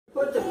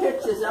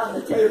pictures on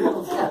the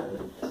table. Yeah.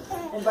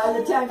 And by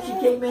the time she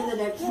came in the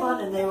next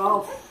morning, they were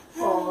all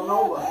falling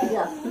over.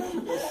 Yeah.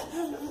 Yes.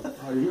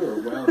 Oh, you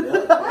were wound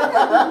up.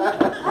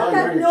 I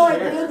had no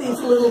idea these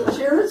little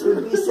chairs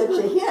would be such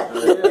a hit.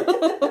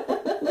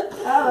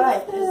 All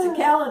right, it's the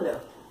calendar.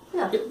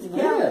 Yeah, it's the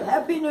calendar.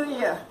 Happy New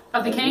Year.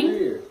 Of the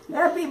King?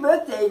 Happy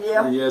birthday,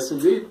 dear. Yes,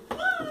 indeed.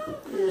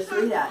 You're a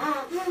sweetheart.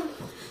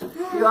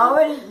 You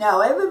already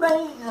know,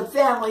 everybody in the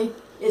family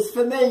is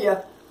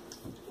familiar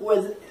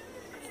with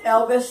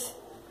Elvis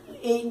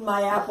eating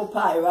my apple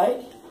pie,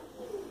 right?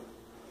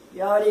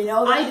 You already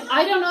know that?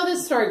 I don't know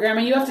this story,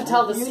 Grandma. You have to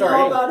tell the You story.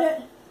 know about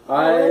it?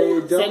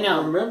 I Say don't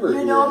no. remember.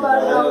 You know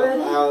about it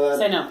already?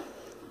 Say no.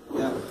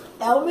 Yeah.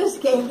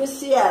 Elvis came to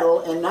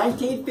Seattle in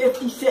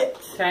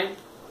 1956. Okay.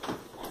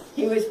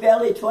 He was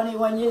barely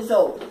 21 years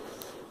old.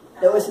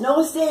 There was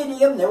no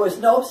stadium. There was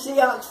no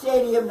Seahawks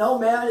Stadium, no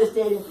Mariner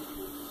Stadium.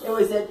 It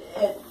was at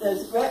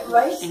the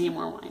Rice I need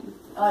more wine.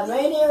 on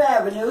Rainier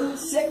Avenue, the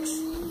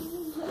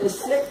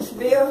Six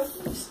Beer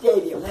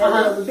Stadium. They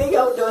have a big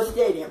outdoor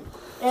stadium.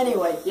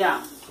 Anyway,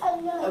 Yeah.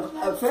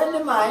 a friend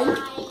of mine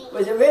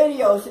was a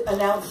radio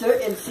announcer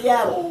in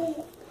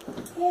Seattle.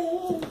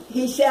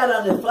 He sat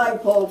on the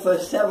flagpole for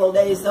several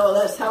days, though.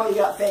 That's how he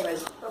got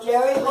famous.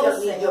 Jerry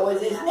Holsinger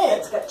was his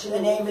name. The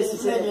name is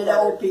familiar to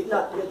old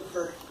people.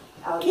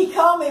 He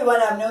called me one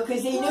afternoon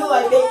because he knew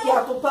I baked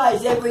apple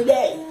pies every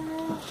day.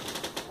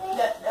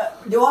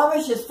 The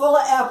Amish is full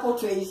of apple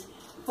trees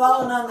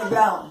falling on the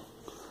ground.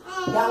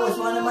 That was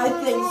one of my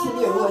things to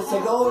do, was to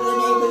go to the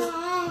neighbors,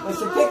 was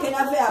to pick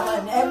enough apple,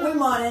 and every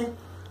morning,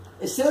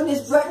 as soon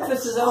as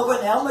breakfast was over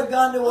and Elmer had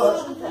gone to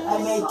work, I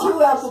made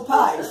 2 apple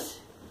pies.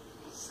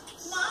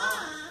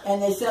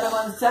 And they set them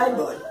on the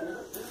sideboard.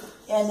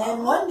 And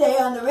then one day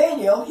on the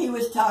radio, he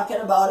was talking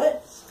about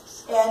it,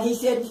 and he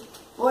said,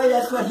 boy,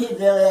 that's what he'd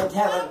really like to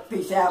have, a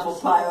piece of apple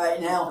pie right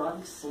now.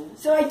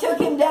 So I took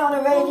him down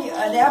an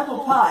apple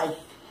pie,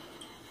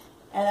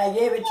 and I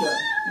gave it to him.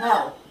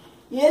 Now,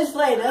 years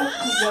later,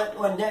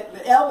 when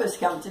Elvis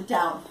comes to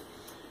town,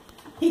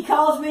 he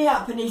calls me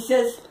up and he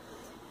says,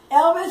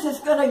 Elvis is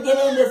going to get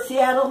into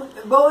Seattle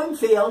Boeing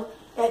Field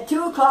at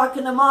 2 o'clock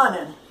in the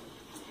morning.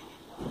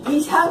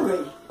 He's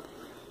hungry.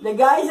 The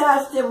guys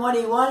asked him what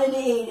he wanted to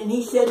eat, and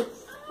he said,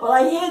 well,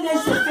 I hear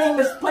there's a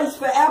famous place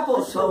for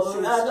apples, so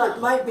it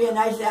might be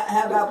nice to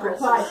have apple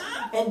pie.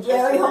 And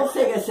Jerry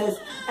Holsinger says,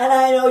 and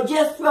I know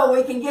just where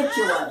we can get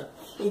you one.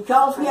 He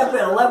calls me up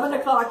at 11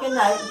 o'clock at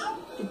night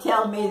to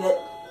tell me that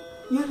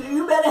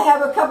you better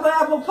have a couple of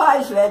apple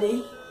pies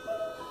ready.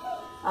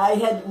 I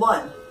had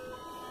 1.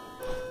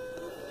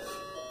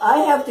 I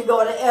have to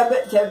go to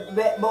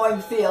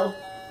Boeing Field.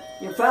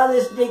 Their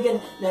father's digging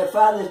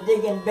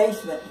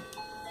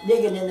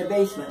in the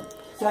basement.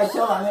 So I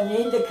told him, I'm going to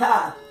need the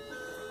car.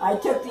 I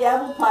took the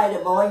apple pie to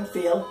Boeing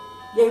Field,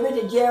 gave it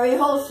to Jerry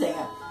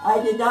Holsinger. I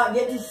did not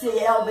get to see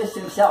Elvis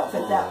himself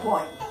at that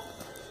point.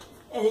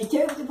 And he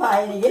took the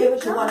pie and he gave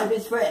it to one of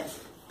his friends.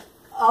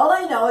 All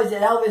I know is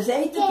that Elvis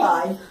ate the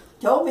pie,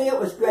 told me it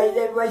was great.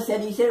 Everybody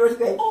said he said it was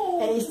great.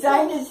 And he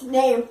signed his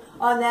name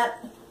on that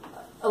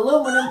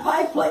aluminum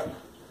pie plate.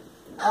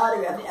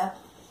 Autograph.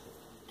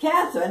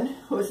 Catherine,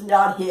 who's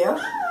not here,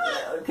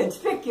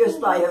 conspicuous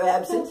by her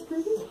absence,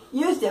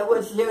 used it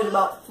when she was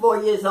about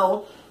 4 years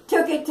old,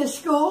 took it to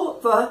school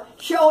for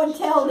show and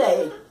tell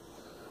day.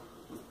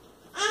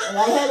 And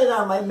I had it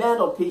on my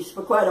mantelpiece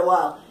for quite a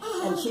while.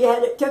 And she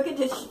took it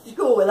to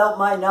school without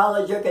my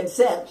knowledge or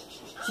consent.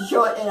 She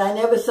showed it, and I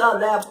never saw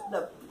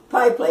the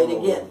pie plate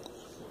again.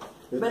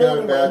 It's But not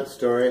anyway, a bad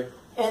story.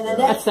 And the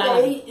next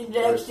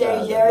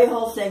day, Jerry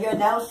Holsinger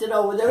announced it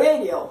over the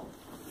radio.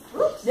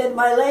 Then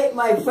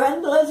my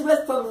friend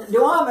Elizabeth from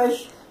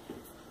Duwamish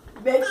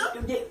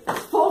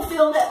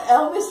fulfilled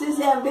Elvis's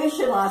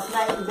ambition last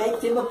night and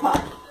baked him a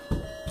pie.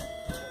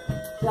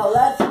 So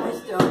that's my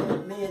story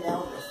of me and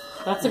Elvis.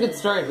 That's a good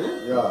story.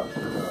 Yeah.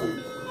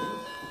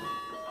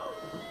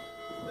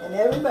 And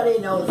everybody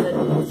knows that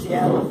in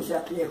Seattle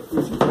except you.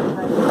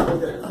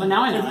 Well,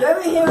 now I know If you it.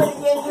 ever hear it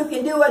again, you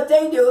can do what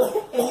they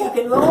do, and you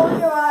can roll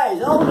your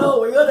eyes. Oh no,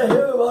 we got to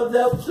hear about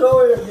that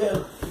story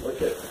again.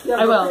 Okay.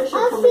 I will.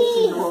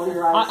 Permission to roll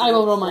your eyes. I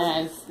will roll my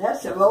eyes.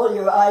 That's a roll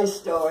your eyes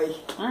story.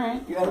 All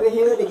right. If you ever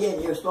hear it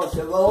again, you're supposed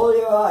to roll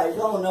your eyes.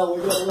 Oh no,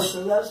 we're going to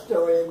listen to that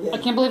story again. I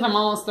can't believe I'm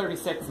almost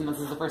 36 and this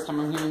is the first time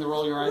I'm hearing the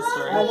roll your eyes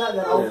story. I'm not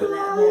going to open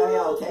that.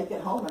 Yeah, I'll take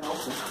it home and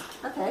open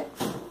it. Okay.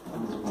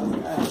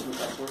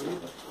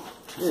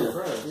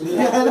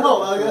 Yeah, I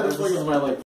know. This is my